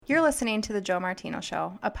You're listening to The Joe Martino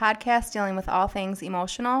Show, a podcast dealing with all things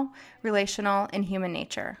emotional, relational, and human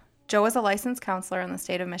nature. Joe is a licensed counselor in the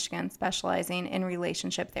state of Michigan, specializing in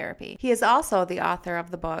relationship therapy. He is also the author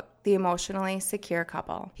of the book, The Emotionally Secure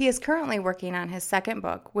Couple. He is currently working on his second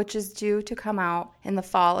book, which is due to come out in the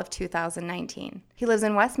fall of 2019. He lives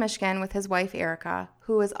in West Michigan with his wife, Erica,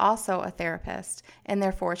 who is also a therapist, and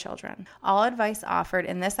their 4 children. All advice offered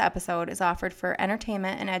in this episode is offered for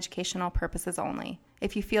entertainment and educational purposes only.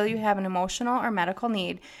 If you feel you have an emotional or medical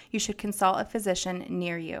need, you should consult a physician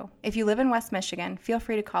near you. If you live in West Michigan, feel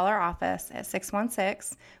free to call our office at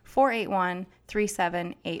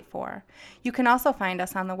 616-481-3784. You can also find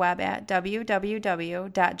us on the web at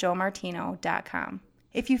www.joemartino.com.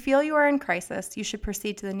 If you feel you are in crisis, you should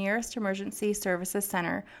proceed to the nearest emergency services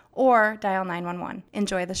center or dial 911.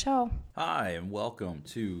 Enjoy the show. Hi, and welcome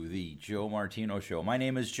to the Joe Martino Show. My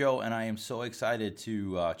name is Joe, and I am so excited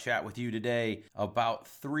to chat with you today about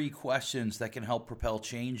 3 questions that can help propel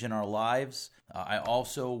change in our lives. I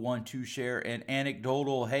also want to share an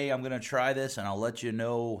anecdotal, hey, I'm going to try this, and I'll let you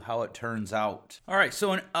know how it turns out. All right,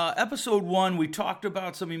 so in episode 1, we talked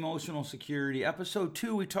about some emotional security. Episode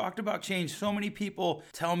 2, we talked about change. So many people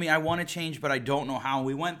tell me I want to change, but I don't know how.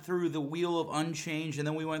 We went through the wheel of unchange, and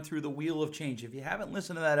then we went through the wheel of change. If you haven't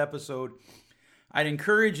listened to that episode, I'd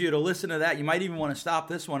encourage you to listen to that. You might even want to stop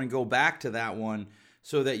this one and go back to that one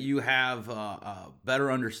so that you have a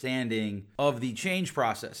better understanding of the change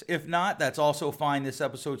process. If not, that's also fine. This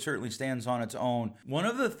episode certainly stands on its own. One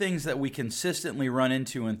of the things that we consistently run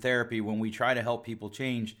into in therapy when we try to help people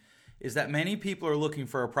change is that many people are looking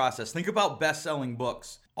for a process. Think about best-selling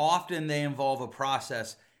books. Often they involve a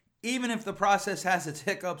process, even if the process has its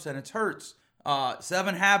hiccups and its hurts.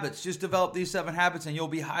 7 habits, just develop these 7 habits and you'll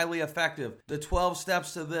be highly effective. The 12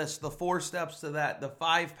 steps to this, the 4 steps to that, the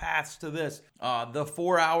 5 paths to this, the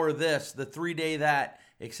 4-hour this, the 3-day that,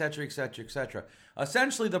 etc., etc., etc.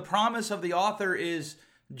 Essentially, the promise of the author is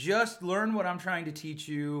just learn what I'm trying to teach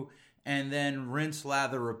you and then rinse,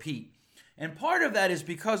 lather, repeat. And part of that is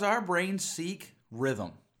because our brains seek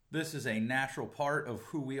rhythm. This is a natural part of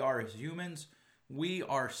who we are as humans. We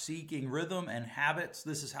are seeking rhythm and habits.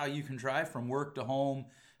 This is how you can drive from work to home,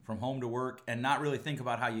 from home to work, and not really think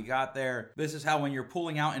about how you got there. This is how when you're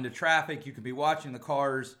pulling out into traffic, you can be watching the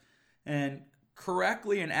cars and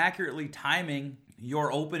correctly and accurately timing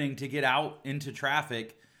your opening to get out into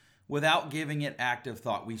traffic without giving it active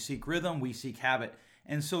thought. We seek rhythm, we seek habit.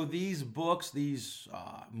 And so these books, these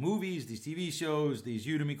movies, these TV shows, these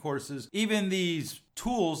Udemy courses, even these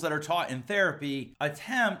tools that are taught in therapy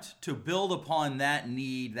attempt to build upon that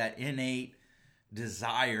need, that innate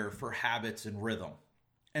desire for habits and rhythm.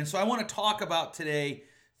 And so I want to talk about today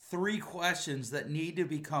 3 questions that need to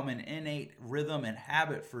become an innate rhythm and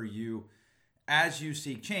habit for you as you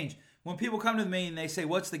seek change. When people come to me and they say,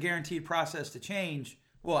 what's the guaranteed process to change?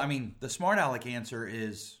 Well, I mean, the smart aleck answer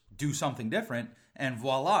is do something different. And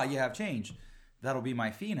voila, you have change. That'll be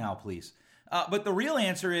my fee now, please. But the real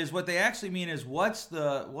answer is what they actually mean is what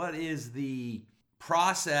is the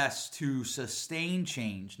process to sustain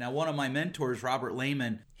change? Now, one of my mentors, Robert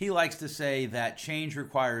Lehman, he likes to say that change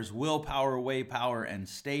requires willpower, way power, and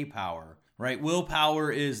stay power. Right?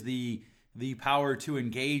 Willpower is the power to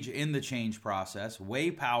engage in the change process.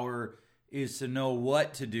 Way power is to know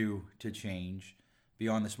what to do to change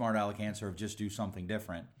beyond the smart aleck answer of just do something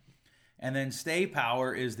different. And then stay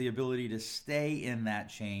power is the ability to stay in that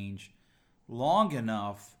change long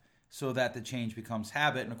enough so that the change becomes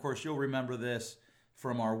habit. And of course, you'll remember this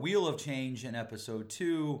from our Wheel of Change in episode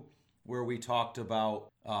 2, where we talked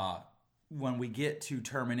about when we get to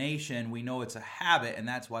termination, we know it's a habit, and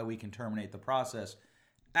that's why we can terminate the process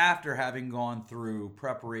after having gone through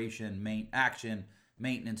preparation, action,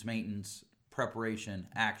 maintenance, preparation,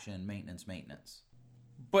 action, maintenance.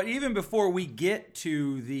 But even before we get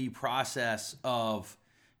to the process of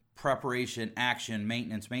preparation, action,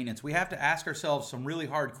 maintenance, we have to ask ourselves some really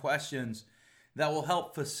hard questions that will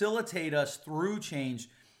help facilitate us through change.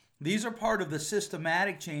 These are part of the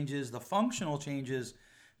systematic changes, the functional changes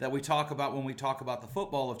that we talk about when we talk about the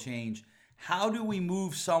football of change. How do we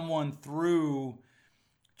move someone through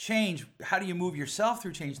change? How do you move yourself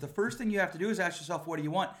through change? The first thing you have to do is ask yourself, what do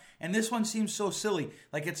you want? And this one seems so silly.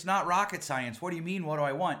 Like, it's not rocket science. What do you mean, what do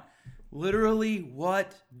I want? Literally,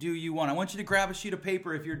 what do you want? I want you to grab a sheet of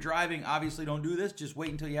paper. If you're driving, obviously don't do this. Just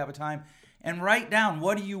wait until you have a time and write down,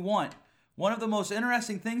 what do you want? One of the most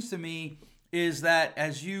interesting things to me is that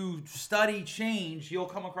as you study change, you'll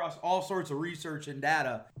come across all sorts of research and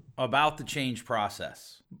data about the change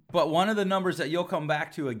process. But one of the numbers that you'll come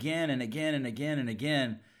back to again and again and again and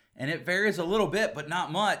again, and it varies a little bit, but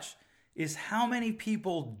not much, is how many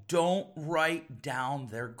people don't write down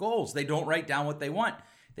their goals. They don't write down what they want.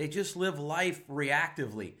 They just live life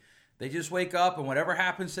reactively. They just wake up and whatever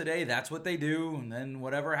happens today, that's what they do. And then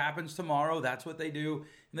whatever happens tomorrow, that's what they do.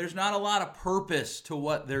 And there's not a lot of purpose to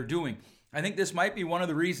what they're doing. I think this might be one of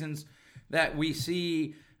the reasons that we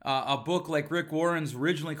see a book like Rick Warren's,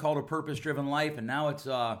 originally called A Purpose-Driven Life, and now it's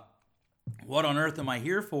What on Earth Am I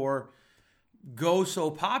Here For?, go so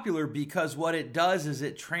popular, because what it does is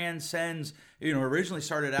it transcends, originally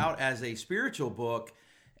started out as a spiritual book,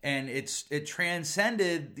 and it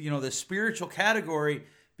transcended, the spiritual category,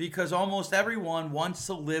 because almost everyone wants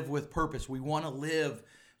to live with purpose. We want to live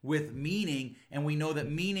with meaning, and we know that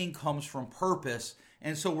meaning comes from purpose.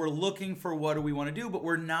 And so we're looking for what do we want to do, but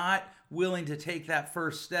we're not willing to take that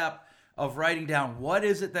first step of writing down, what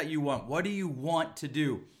is it that you want? What do you want to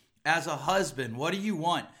do? As a husband, what do you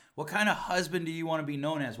want? What kind of husband do you want to be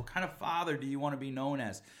known as? What kind of father do you want to be known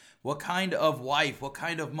as? What kind of wife? What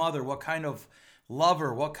kind of mother? What kind of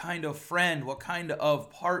lover? What kind of friend? What kind of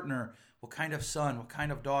partner? What kind of son? What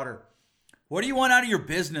kind of daughter? What do you want out of your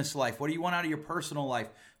business life? What do you want out of your personal life?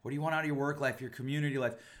 What do you want out of your work life, your community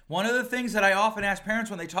life? One of the things that I often ask parents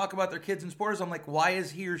when they talk about their kids in sports, I'm like, why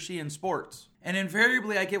is he or she in sports? And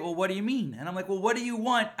invariably I get, well, what do you mean? And I'm like, well, what do you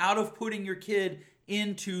want out of putting your kid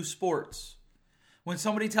into sports? When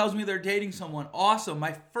somebody tells me they're dating someone, awesome.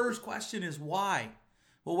 My first question is why?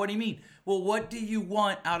 Well, what do you mean? Well, what do you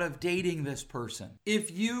want out of dating this person?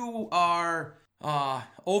 If you are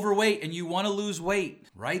overweight and you want to lose weight,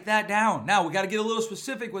 write that down. Now, we got to get a little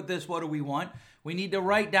specific with this. What do we want? We need to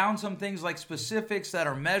write down some things like specifics that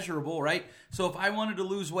are measurable, right? So if I wanted to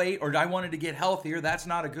lose weight or I wanted to get healthier, that's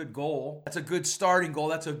not a good goal. That's a good starting goal.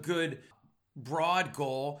 That's a good broad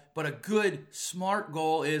goal. But a good smart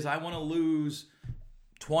goal is I want to lose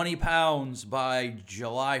 20 pounds by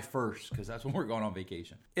July 1st, because that's when we're going on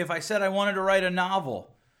vacation. If I said I wanted to write a novel,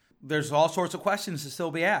 there's all sorts of questions to still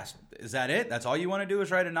be asked. Is that it? That's all you want to do is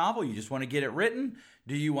write a novel? You just want to get it written?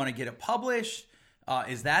 Do you want to get it published?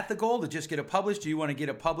 Is that the goal, to just get it published? Do you want to get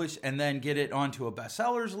it published and then get it onto a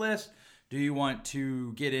bestsellers list? Do you want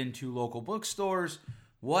to get into local bookstores?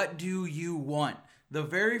 What do you want? The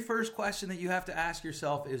very first question that you have to ask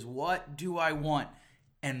yourself is, what do I want?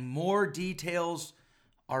 And more details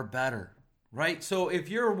are better, right? So if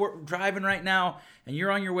you're driving right now and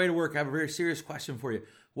you're on your way to work, I have a very serious question for you.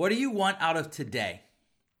 What do you want out of today?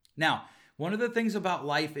 Now, one of the things about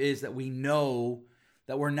life is that we know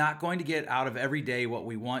that we're not going to get out of every day what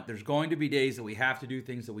we want. There's going to be days that we have to do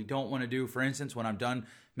things that we don't want to do. For instance, when I'm done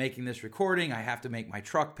making this recording, I have to make my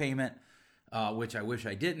truck payment, which I wish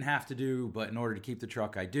I didn't have to do, but in order to keep the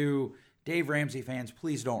truck, I do. Dave Ramsey fans,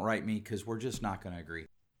 please don't write me, because we're just not going to agree.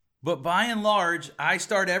 But by and large, I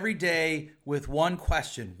start every day with one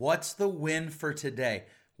question. What's the win for today?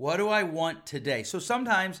 What do I want today? So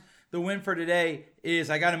sometimes the win for today is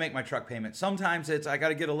I got to make my truck payment. Sometimes it's I got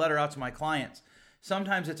to get a letter out to my clients.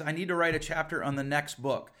 Sometimes it's I need to write a chapter on the next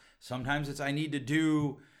book. Sometimes it's I need to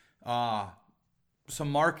do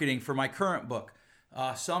some marketing for my current book.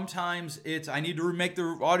 Sometimes it's I need to make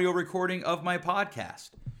the audio recording of my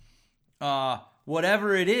podcast.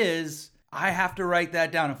 Whatever it is, I have to write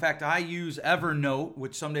that down. In fact, I use Evernote,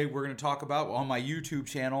 which someday we're going to talk about on my YouTube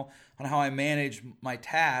channel on how I manage my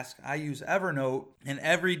task. I use Evernote, and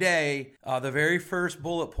every day, the very first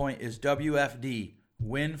bullet point is WFD,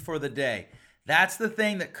 win for the day. That's the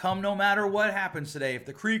thing that come no matter what happens today. If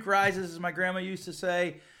the creek rises, as my grandma used to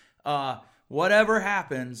say, whatever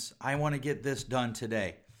happens, I want to get this done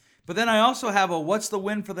today. But then I also have what's the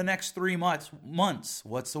win for the next 3 months?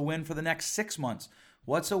 What's the win for the next 6 months?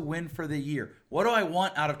 What's a win for the year? What do I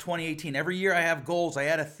want out of 2018? Every year I have goals. I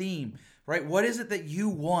add a theme, right? What is it that you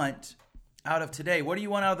want out of today? What do you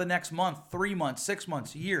want out of the next month, 3 months, 6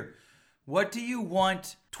 months, a year? What do you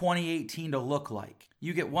want 2018 to look like?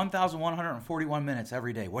 You get 1,141 minutes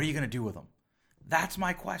every day. What are you going to do with them? That's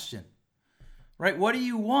my question, right? What do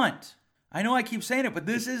you want? I know I keep saying it, but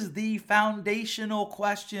this is the foundational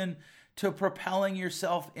question to propelling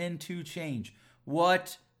yourself into change.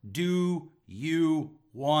 What do you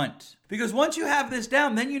want? Because once you have this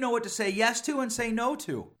down, then you know what to say yes to and say no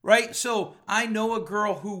to, right? So I know a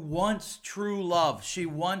girl who wants true love. She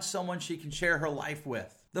wants someone she can share her life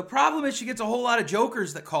with. The problem is she gets a whole lot of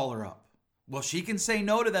jokers that call her up. Well, she can say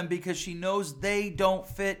no to them because she knows they don't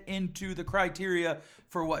fit into the criteria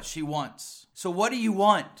for what she wants. So what do you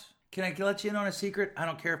want? Can I let you in on a secret? I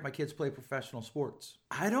don't care if my kids play professional sports.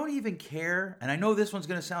 I don't even care, and I know this one's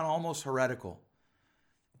going to sound almost heretical,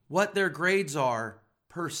 what their grades are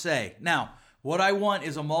per se. Now, what I want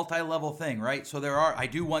is a multi-level thing, right? So I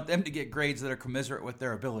do want them to get grades that are commensurate with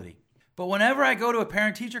their ability. But whenever I go to a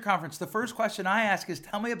parent-teacher conference, the first question I ask is,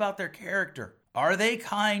 tell me about their character. Are they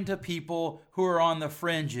kind to people who are on the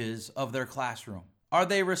fringes of their classroom? Are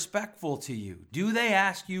they respectful to you? Do they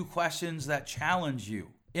ask you questions that challenge you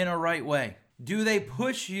in a right way? Do they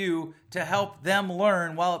push you to help them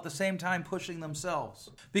learn while at the same time pushing themselves?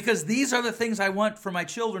 Because these are the things I want for my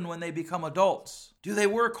children when they become adults. Do they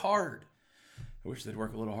work hard? I wish they'd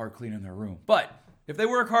work a little hard cleaning their room. But if they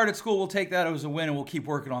work hard at school, we'll take that as a win and we'll keep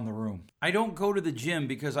working on the room. I don't go to the gym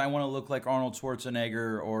because I want to look like Arnold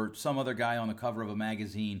Schwarzenegger or some other guy on the cover of a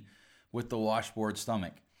magazine with the washboard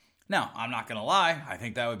stomach. Now, I'm not going to lie. I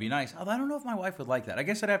think that would be nice. Although I don't know if my wife would like that. I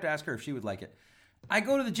guess I'd have to ask her if she would like it. I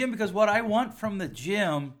go to the gym because what I want from the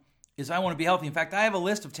gym is I want to be healthy. In fact, I have a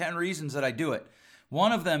list of 10 reasons that I do it.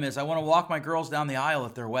 One of them is I want to walk my girls down the aisle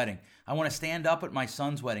at their wedding. I want to stand up at my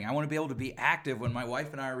son's wedding. I want to be able to be active when my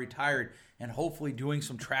wife and I are retired and hopefully doing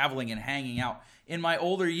some traveling and hanging out. In my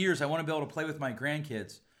older years, I want to be able to play with my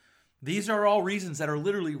grandkids. These are all reasons that are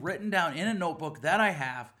literally written down in a notebook that I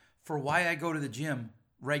have for why I go to the gym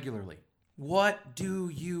regularly. What do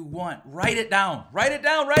you want? Write it down. Write it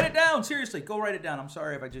down. Write it down. Seriously, go write it down. I'm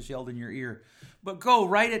sorry if I just yelled in your ear. But go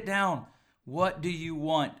write it down. What do you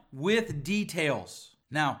want? With details.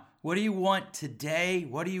 Now, what do you want today?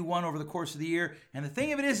 What do you want over the course of the year? And the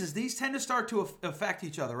thing of it is these tend to start to affect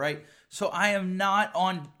each other, right? So I am not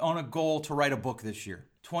on a goal to write a book this year.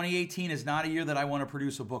 2018 is not a year that I want to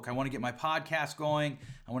produce a book. I want to get my podcast going.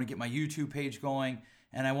 I want to get my YouTube page going.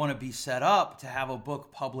 And I want to be set up to have a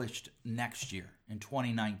book published next year in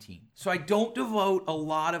 2019. So I don't devote a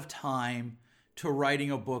lot of time to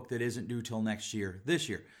writing a book that isn't due till next year, this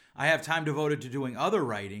year. I have time devoted to doing other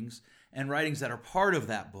writings and writings that are part of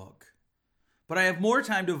that book. But I have more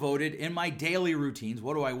time devoted in my daily routines,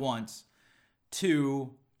 what do I want,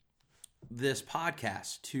 to this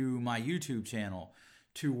podcast, to my YouTube channel,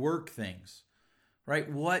 to work things,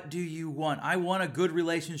 right? What do you want? I want a good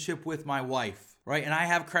relationship with my wife. Right? And I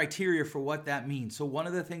have criteria for what that means. So one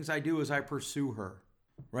of the things I do is I pursue her,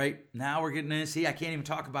 right? Now we're getting in, see, I can't even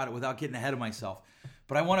talk about it without getting ahead of myself.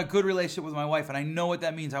 But I want a good relationship with my wife, and I know what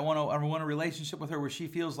that means. I want a relationship with her where she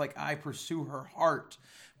feels like I pursue her heart,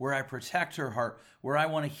 where I protect her heart, where I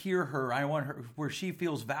want to hear her. I want her where she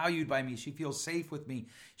feels valued by me. She feels safe with me.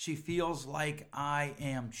 She feels like I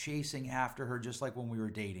am chasing after her just like when we were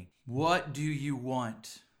dating. What do you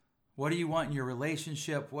want? What do you want in your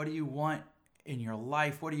relationship? What do you want in your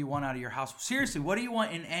life? What do you want out of your house? Seriously, what do you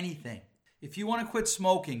want in anything? If you want to quit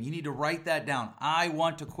smoking, you need to write that down. I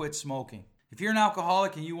want to quit smoking. If you're an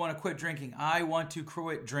alcoholic and you want to quit drinking, I want to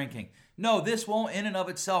quit drinking. No, this won't in and of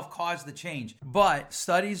itself cause the change. But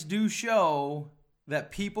studies do show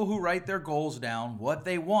that people who write their goals down, what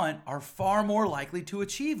they want, are far more likely to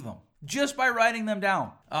achieve them just by writing them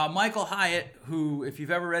down. Michael Hyatt, who, if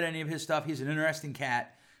you've ever read any of his stuff, he's an interesting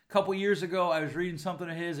cat. A couple years ago, I was reading something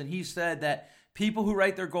of his, and he said that people who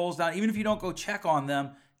write their goals down, even if you don't go check on them,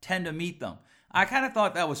 tend to meet them. I kind of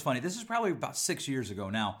thought that was funny. This is probably about 6 years ago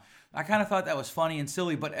now. I kind of thought that was funny and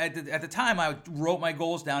silly, but at the time, I wrote my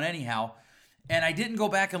goals down anyhow, and I didn't go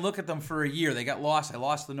back and look at them for a year. They got lost. I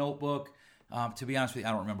lost the notebook. To be honest with you,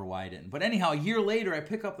 I don't remember why I didn't. But anyhow, a year later, I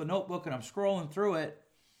pick up the notebook, and I'm scrolling through it.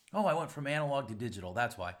 Oh, I went from analog to digital.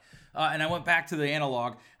 That's why. And I went back to the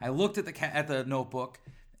analog. I looked at the notebook,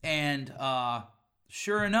 and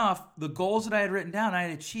sure enough, the goals that I had written down, I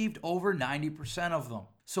had achieved over 90% of them.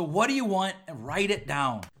 So what do you want? Write it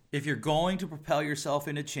down. If you're going to propel yourself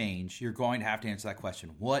into change, you're going to have to answer that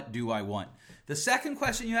question. What do I want? The second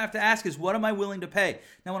question you have to ask is, what am I willing to pay?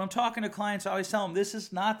 Now, when I'm talking to clients, I always tell them, this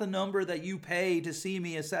is not the number that you pay to see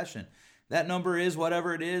me a session. That number is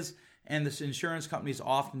whatever it is, and the insurance companies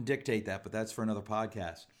often dictate that, but that's for another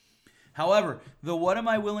podcast. However, the what am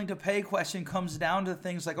I willing to pay question comes down to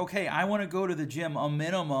things like, okay, I want to go to the gym a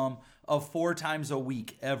minimum of 4 times a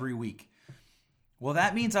week, every week. Well,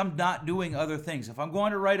 that means I'm not doing other things. If I'm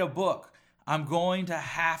going to write a book, I'm going to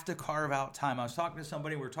have to carve out time. I was talking to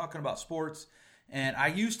somebody, we were talking about sports, and I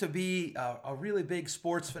used to be a really big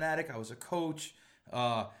sports fanatic. I was a coach.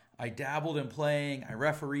 I dabbled in playing. I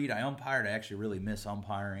refereed. I umpired. I actually really miss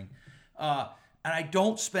umpiring. And I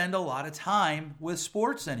don't spend a lot of time with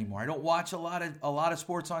sports anymore. I don't watch a lot of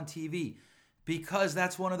sports on TV because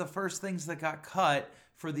that's one of the first things that got cut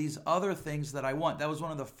for these other things that I want. That was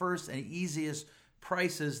one of the first and easiest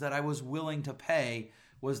prices that I was willing to pay,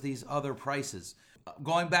 was these other prices.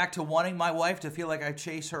 Going back to wanting my wife to feel like I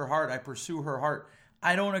chase her heart, I pursue her heart.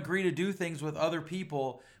 I don't agree to do things with other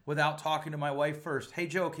people without talking to my wife first. Hey,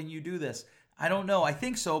 Joe, can you do this? I don't know. I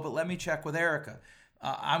think so, but let me check with Erica.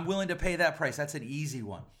 I'm willing to pay that price. That's an easy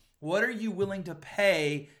one. What are you willing to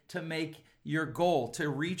pay to make your goal, to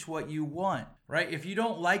reach what you want, right? If you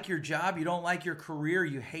don't like your job, you don't like your career,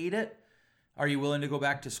 you hate it, are you willing to go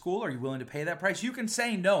back to school? Are you willing to pay that price? You can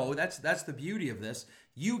say no. That's the beauty of this.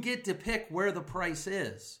 You get to pick where the price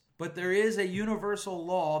is. But there is a universal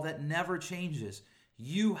law that never changes.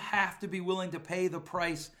 You have to be willing to pay the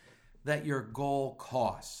price that your goal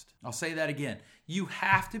cost. I'll say that again. You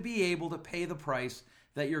have to be able to pay the price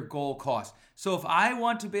that your goal costs. So if I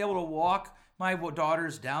want to be able to walk my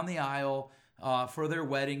daughters down the aisle for their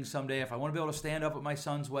wedding someday, if I want to be able to stand up at my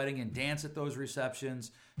son's wedding and dance at those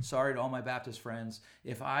receptions, sorry to all my Baptist friends,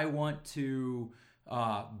 if I want to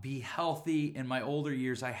be healthy in my older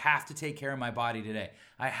years, I have to take care of my body today.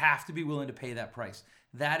 I have to be willing to pay that price.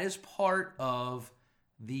 That is part of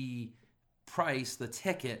the price, the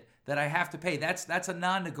ticket that I have to pay. That's a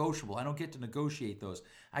non-negotiable. I don't get to negotiate those.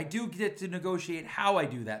 I do get to negotiate how I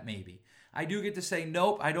do that maybe. I do get to say,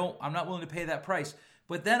 nope, I'm not willing to pay that price.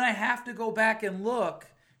 But then I have to go back and look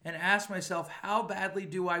and ask myself, how badly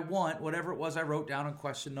do I want whatever it was I wrote down in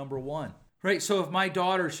question number 1? Right, so if my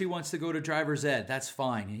daughter, she wants to go to driver's ed, that's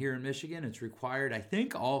fine. And here in Michigan, it's required. I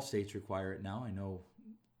think all states require it now. I know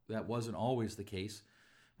that wasn't always the case,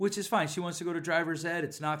 which is fine. She wants to go to driver's ed.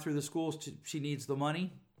 It's not through the schools. She needs the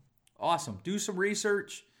money. Awesome. Do some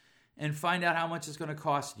research and find out how much it's going to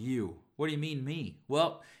cost you. What do you mean me?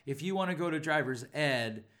 Well, if you want to go to driver's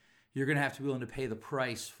ed, you're going to have to be willing to pay the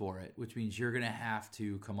price for it, which means you're going to have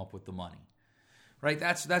to come up with the money. Right?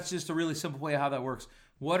 That's just a really simple way of how that works.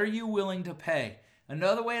 What are you willing to pay?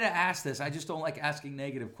 Another way to ask this, I just don't like asking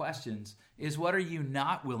negative questions, is what are you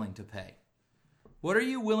not willing to pay? What are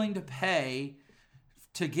you willing to pay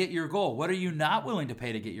to get your goal? What are you not willing to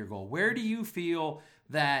pay to get your goal? Where do you feel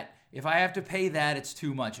that if I have to pay that, it's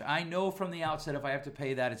too much? I know from the outset if I have to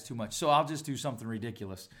pay that, it's too much. So I'll just do something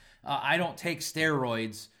ridiculous. I don't take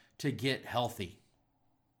steroids to get healthy.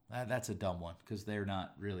 That's a dumb one because they're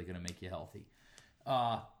not really going to make you healthy.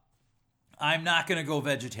 I'm not going to go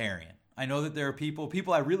vegetarian. I know that there are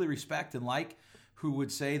people I really respect and like who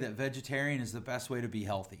would say that vegetarian is the best way to be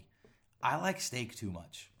healthy. I like steak too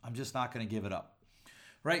much. I'm just not going to give it up.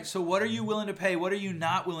 Right? So what are you willing to pay? What are you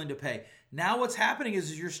not willing to pay? Now what's happening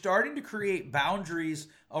is you're starting to create boundaries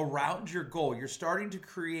around your goal. You're starting to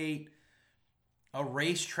create a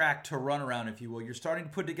racetrack to run around, if you will. You're starting to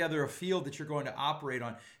put together a field that you're going to operate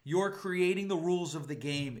on. You're creating the rules of the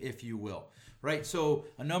game, if you will. Right? So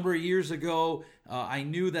a number of years ago, I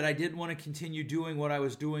knew that I didn't want to continue doing what I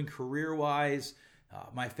was doing career-wise.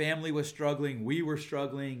 My family was struggling. We were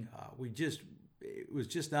struggling. It was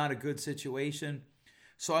just not a good situation.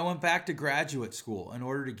 So I went back to graduate school in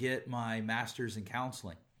order to get my master's in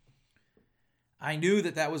counseling. I knew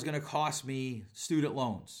that that was going to cost me student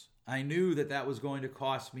loans. I knew that that was going to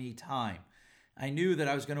cost me time. I knew that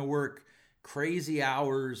I was going to work crazy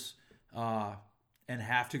hours and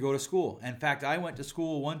have to go to school. In fact, I went to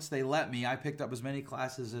school once they let me. I picked up as many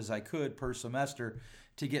classes as I could per semester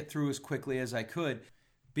to get through as quickly as I could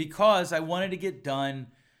because I wanted to get done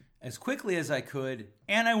as quickly as I could,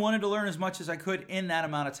 and I wanted to learn as much as I could in that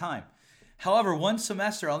amount of time. However, one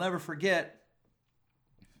semester, I'll never forget,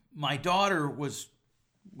 my daughter was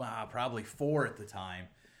probably 4 at the time.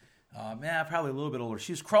 Probably a little bit older.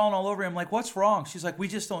 She was crawling all over me. I'm like, what's wrong? She's like, we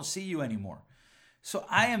just don't see you anymore. So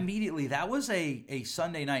I immediately, that was a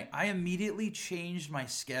Sunday night, I immediately changed my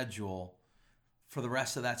schedule for the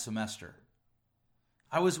rest of that semester.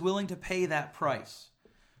 I was willing to pay that price.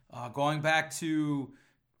 Going back to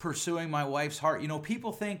pursuing my wife's heart. You know,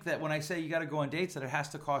 people think that when I say you got to go on dates that it has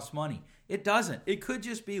to cost money. It doesn't. It could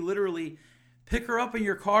just be literally pick her up in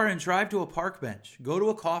your car and drive to a park bench. Go to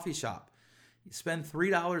a coffee shop. You spend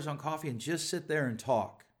 $3 on coffee and just sit there and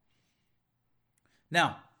talk.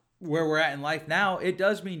 Now, where we're at in life now, it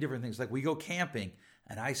does mean different things. Like we go camping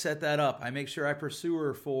and I set that up. I make sure I pursue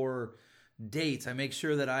her for dates. I make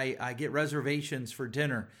sure that I get reservations for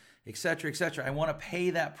dinner, etc., etc. I want to pay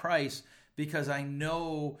that price because I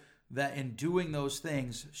know that in doing those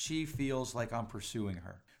things, she feels like I'm pursuing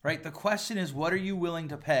her, right? The question is, what are you willing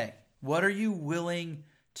to pay? What are you willing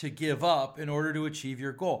to give up in order to achieve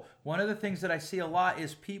your goal? One of the things that I see a lot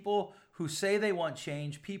is people who say they want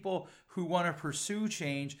change, people who want to pursue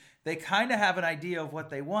change, they kind of have an idea of what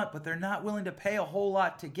they want, but they're not willing to pay a whole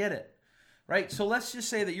lot to get it, right? So let's just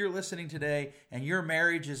say that you're listening today and your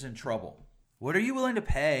marriage is in trouble. What are you willing to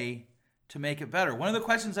pay to make it better? One of the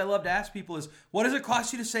questions I love to ask people is, what does it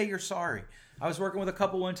cost you to say you're sorry? I was working with a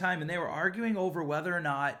couple one time and they were arguing over whether or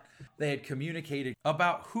not they had communicated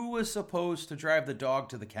about who was supposed to drive the dog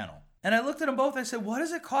to the kennel. And I looked at them both. I said, what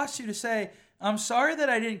does it cost you to say, I'm sorry that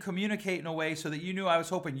I didn't communicate in a way so that you knew I was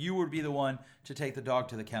hoping you would be the one to take the dog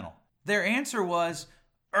to the kennel? Their answer was,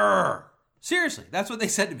 Seriously, that's what they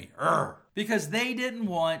said to me. Because they didn't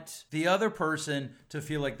want the other person to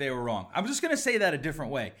feel like they were wrong. I'm just going to say that a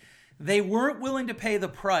different way. They weren't willing to pay the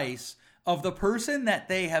price of the person that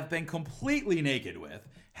they have been completely naked with,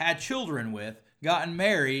 had children with, gotten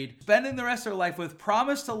married, spending the rest of their life with,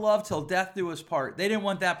 promised to love till death do us part. They didn't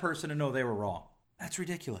want that person to know they were wrong. That's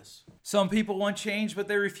ridiculous. Some people want change, but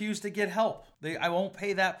they refuse to get help. I won't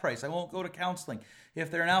pay that price. I won't go to counseling. If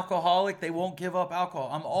they're an alcoholic, they won't give up alcohol.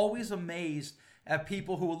 I'm always amazed at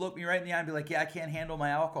people who will look me right in the eye and be like, yeah, I can't handle my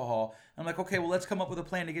alcohol. I'm like, okay, well, let's come up with a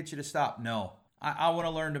plan to get you to stop. No, I want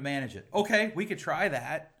to learn to manage it. Okay, we could try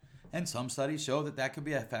that. And some studies show that that could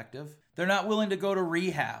be effective. They're not willing to go to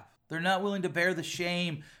rehab. They're not willing to bear the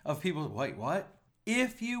shame of people. Wait, what?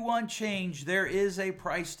 If you want change, there is a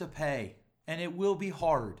price to pay, and it will be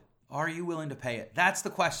hard. Are you willing to pay it? That's the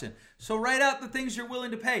question. So write out the things you're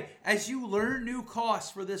willing to pay. As you learn new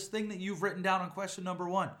costs for this thing that you've written down on question number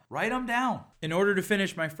 1, write them down. In order to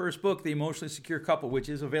finish my first book, The Emotionally Secure Couple, which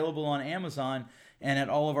is available on Amazon and at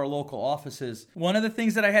all of our local offices, one of the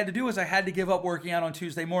things that I had to do was I had to give up working out on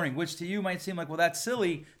Tuesday morning, which to you might seem like, well, that's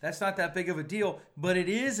silly. That's not that big of a deal. But it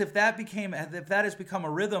is if that has become a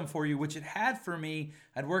rhythm for you, which it had for me.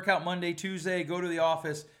 I'd work out Monday, Tuesday, go to the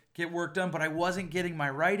office, get work done, but I wasn't getting my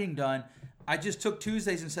writing done. I just took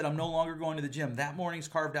Tuesdays and said, I'm no longer going to the gym. That morning's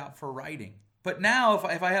carved out for writing. But now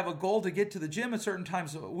if I have a goal to get to the gym at certain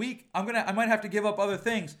times a week, I might have to give up other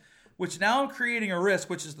things, which now I'm creating a risk,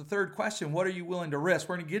 which is the third question. What are you willing to risk?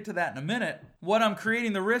 We're going to get to that in a minute. What I'm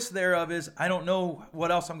creating the risk thereof is I don't know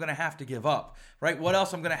what else I'm going to have to give up, right? What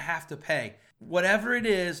else I'm going to have to pay. Whatever it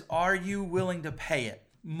is, are you willing to pay it?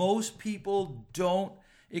 Most people don't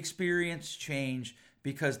experience change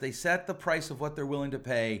because they set the price of what they're willing to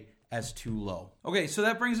pay as too low. Okay, so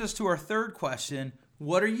that brings us to our third question.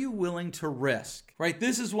 What are you willing to risk? Right?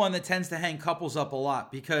 This is one that tends to hang couples up a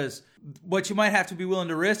lot because what you might have to be willing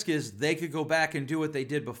to risk is they could go back and do what they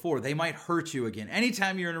did before. They might hurt you again.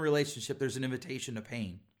 Anytime you're in a relationship, there's an invitation to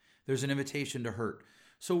pain. There's an invitation to hurt.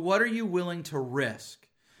 So what are you willing to risk?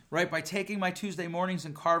 Right? By taking my Tuesday mornings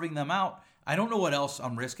and carving them out, I don't know what else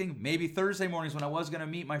I'm risking. Maybe Thursday mornings when I was going to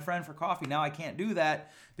meet my friend for coffee. Now I can't do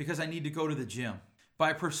that because I need to go to the gym.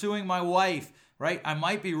 By pursuing my wife, right, I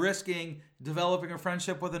might be risking developing a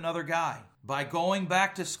friendship with another guy. By going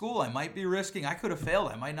back to school, I might be risking, I could have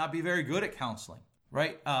failed. I might not be very good at counseling,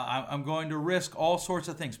 right? I'm going to risk all sorts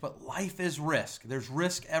of things. But life is risk. There's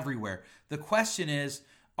risk everywhere. The question is,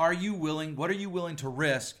 what are you willing to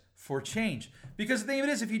risk for change? Because the thing of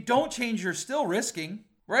it is, if you don't change, you're still risking.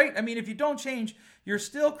 Right? I mean, if you don't change, you're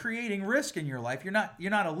still creating risk in your life. You're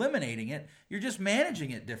not eliminating it. You're just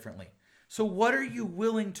managing it differently. So what are you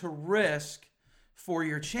willing to risk for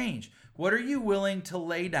your change? What are you willing to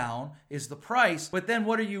lay down is the price, but then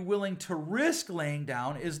what are you willing to risk laying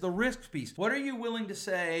down is the risk piece. What are you willing to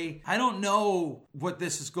say, I don't know what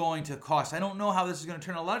this is going to cost. I don't know how this is going to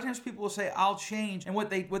turn out. A lot of times people will say, I'll change. And what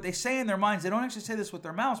they say in their minds, they don't actually say this with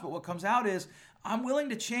their mouths, but what comes out is, I'm willing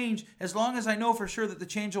to change as long as I know for sure that the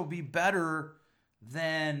change will be better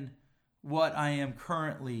than what I am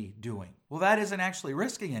currently doing. Well, that isn't actually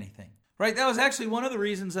risking anything. Right? That was actually one of the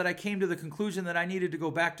reasons that I came to the conclusion that I needed to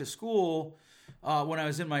go back to school when I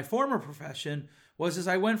was in my former profession was as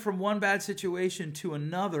I went from one bad situation to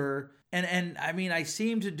another. And I mean, I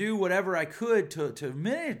seemed to do whatever I could to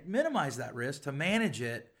minimize that risk, to manage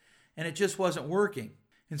it, and it just wasn't working.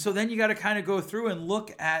 And so then you got to kind of go through and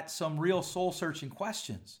look at some real soul-searching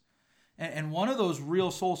questions. And one of those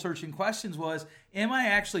real soul-searching questions was, am I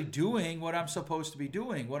actually doing what I'm supposed to be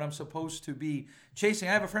doing, what I'm supposed to be chasing?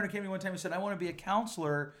 I have a friend who came to me one time and said, I want to be a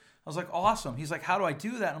counselor. I was like, awesome. He's like, how do I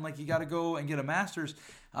do that? And I'm like, you got to go and get a master's.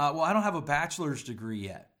 Well, I don't have a bachelor's degree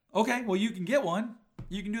yet. Okay, well, you can get one.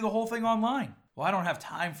 You can do the whole thing online. Well, I don't have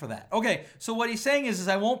time for that. Okay, so what he's saying is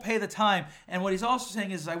I won't pay the time. And what he's also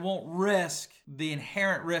saying is I won't risk the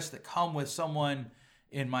inherent risks that come with someone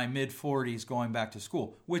in my mid-40s going back to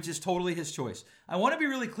school, which is totally his choice. I want to be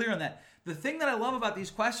really clear on that. The thing that I love about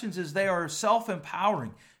these questions is they are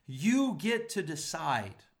self-empowering. You get to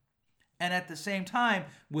decide. And at the same time,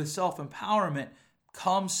 with self-empowerment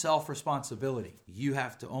comes self-responsibility. You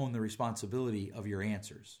have to own the responsibility of your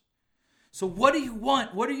answers. So what do you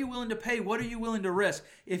want? What are you willing to pay? What are you willing to risk?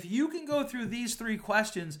 If you can go through these three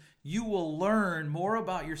questions, you will learn more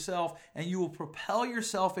about yourself and you will propel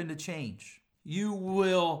yourself into change. You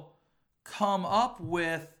will come up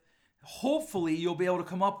with, hopefully you'll be able to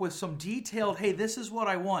come up with some detailed, hey, this is what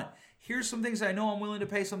I want. Here's some things I know I'm willing to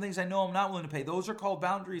pay, some things I know I'm not willing to pay. Those are called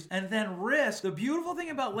boundaries. And then risk. The beautiful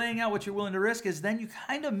thing about laying out what you're willing to risk is then you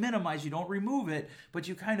kind of minimize, you don't remove it, but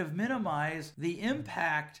you kind of minimize the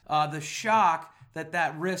impact, the shock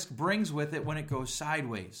that risk brings with it when it goes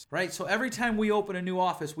sideways, right? So every time we open a new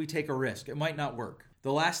office, we take a risk. It might not work.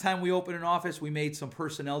 The last time we opened an office, we made some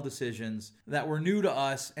personnel decisions that were new to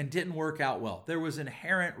us and didn't work out well. There was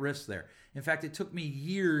inherent risk there. In fact, it took me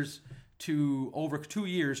over 2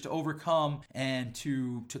 years to overcome and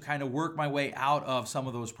to kind of work my way out of some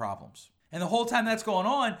of those problems. And the whole time that's going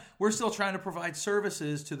on, we're still trying to provide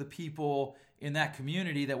services to the people in that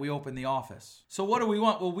community that we opened the office. So what do we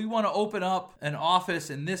want? Well, we want to open up an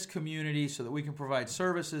office in this community so that we can provide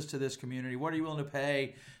services to this community. What are you willing to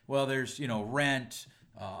pay? Well, there's, rent,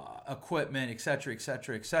 equipment, et cetera, et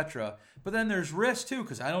cetera, et cetera. But then there's risk too,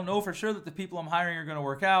 because I don't know for sure that the people I'm hiring are going to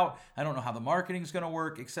work out. I don't know how the marketing is going to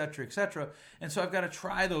work, et cetera, et cetera. And so I've got to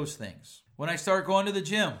try those things. When I start going to the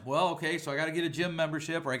gym, well, okay, so I got to get a gym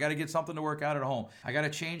membership, or I got to get something to work out at home. I got to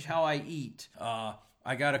change how I eat.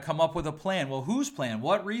 I got to come up with a plan. Well, whose plan?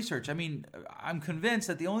 What research? I mean, I'm convinced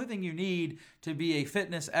that the only thing you need to be a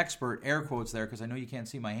fitness expert, air quotes there, because I know you can't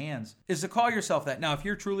see my hands, is to call yourself that. Now, if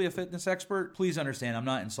you're truly a fitness expert, please understand I'm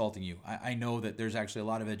not insulting you. I know that there's actually a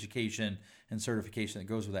lot of education and certification that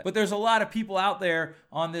goes with that. But there's a lot of people out there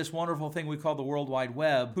on this wonderful thing we call the World Wide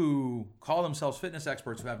Web who call themselves fitness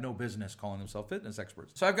experts who have no business calling themselves fitness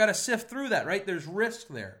experts. So I've got to sift through that, right? There's risk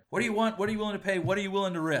there. What do you want? What are you willing to pay? What are you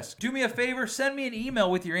willing to risk? Do me a favor, send me an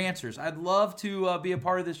email with your answers. I'd love to be a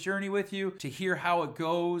part of this journey with you, to hear how it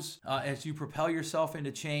goes as you propel yourself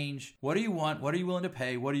into change. What do you want? What are you willing to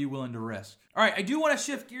pay? What are you willing to risk? All right, I do want to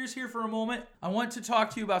shift gears here for a moment. I want to talk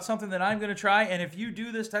to you about something that I'm going to try, and if you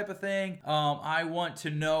do this type of thing, I want to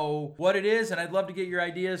know what it is, and I'd love to get your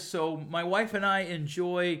ideas. So my wife and I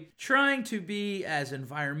enjoy trying to be as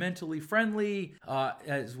environmentally friendly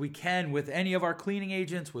as we can with any of our cleaning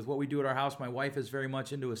agents, with what we do at our house. My wife is very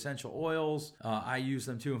much into essential oils. I use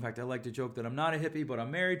them too. In fact, I like to joke that I'm not a hippie, but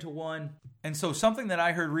I'm married to one. And so something that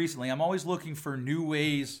I heard recently, I'm always looking for new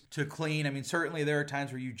ways to clean. I mean, certainly there are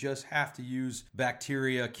times where you just have to use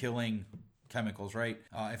bacteria-killing chemicals, right?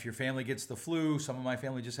 If your family gets the flu, some of my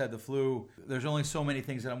family just had the flu, there's only so many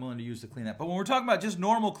things that I'm willing to use to clean that. But when we're talking about just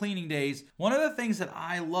normal cleaning days, one of the things that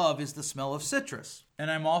I love is the smell of citrus. And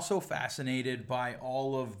I'm also fascinated by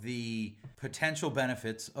all of the potential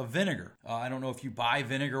benefits of vinegar. I don't know if you buy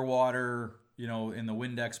vinegar water, in the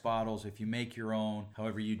Windex bottles, if you make your own,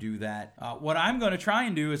 however you do that. What I'm going to try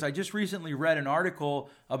and do is I just recently read an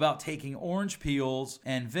article about taking orange peels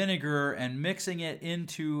and vinegar and mixing it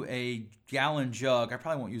into a gallon jug. I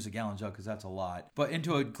probably won't use a gallon jug because that's a lot, but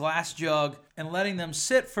into a glass jug and letting them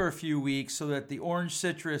sit for a few weeks so that the orange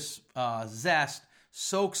citrus zest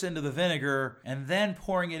soaks into the vinegar, and then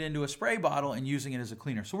pouring it into a spray bottle and using it as a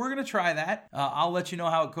cleaner. So we're going to try that. I'll let you know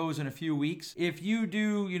how it goes in a few weeks. If you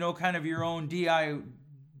do, kind of your own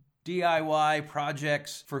DIY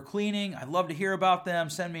projects for cleaning, I'd love to hear about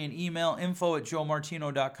them. Send me an email,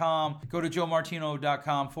 info@joemartino.com. Go to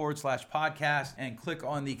joemartino.com/podcast and click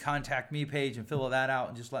on the Contact Me page and fill that out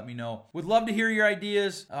and just let me know. Would love to hear your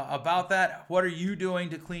ideas about that. What are you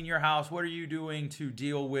doing to clean your house? What are you doing to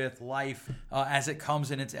deal with life as it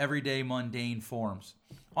comes in its everyday mundane forms?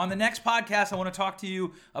 On the next podcast, I want to talk to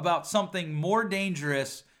you about something more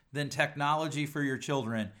dangerous than technology for your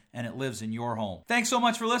children, and it lives in your home. Thanks so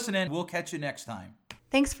much for listening. We'll catch you next time.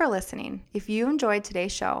 Thanks for listening. If you enjoyed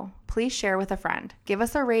today's show, please share with a friend. Give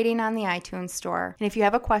us a rating on the iTunes store. And if you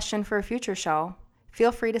have a question for a future show,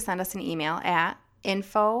 feel free to send us an email at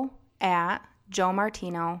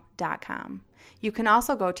info@joemartino.com. You can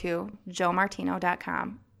also go to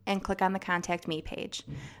joemartino.com and click on the Contact Me page.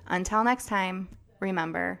 Until next time,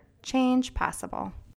 remember, change possible.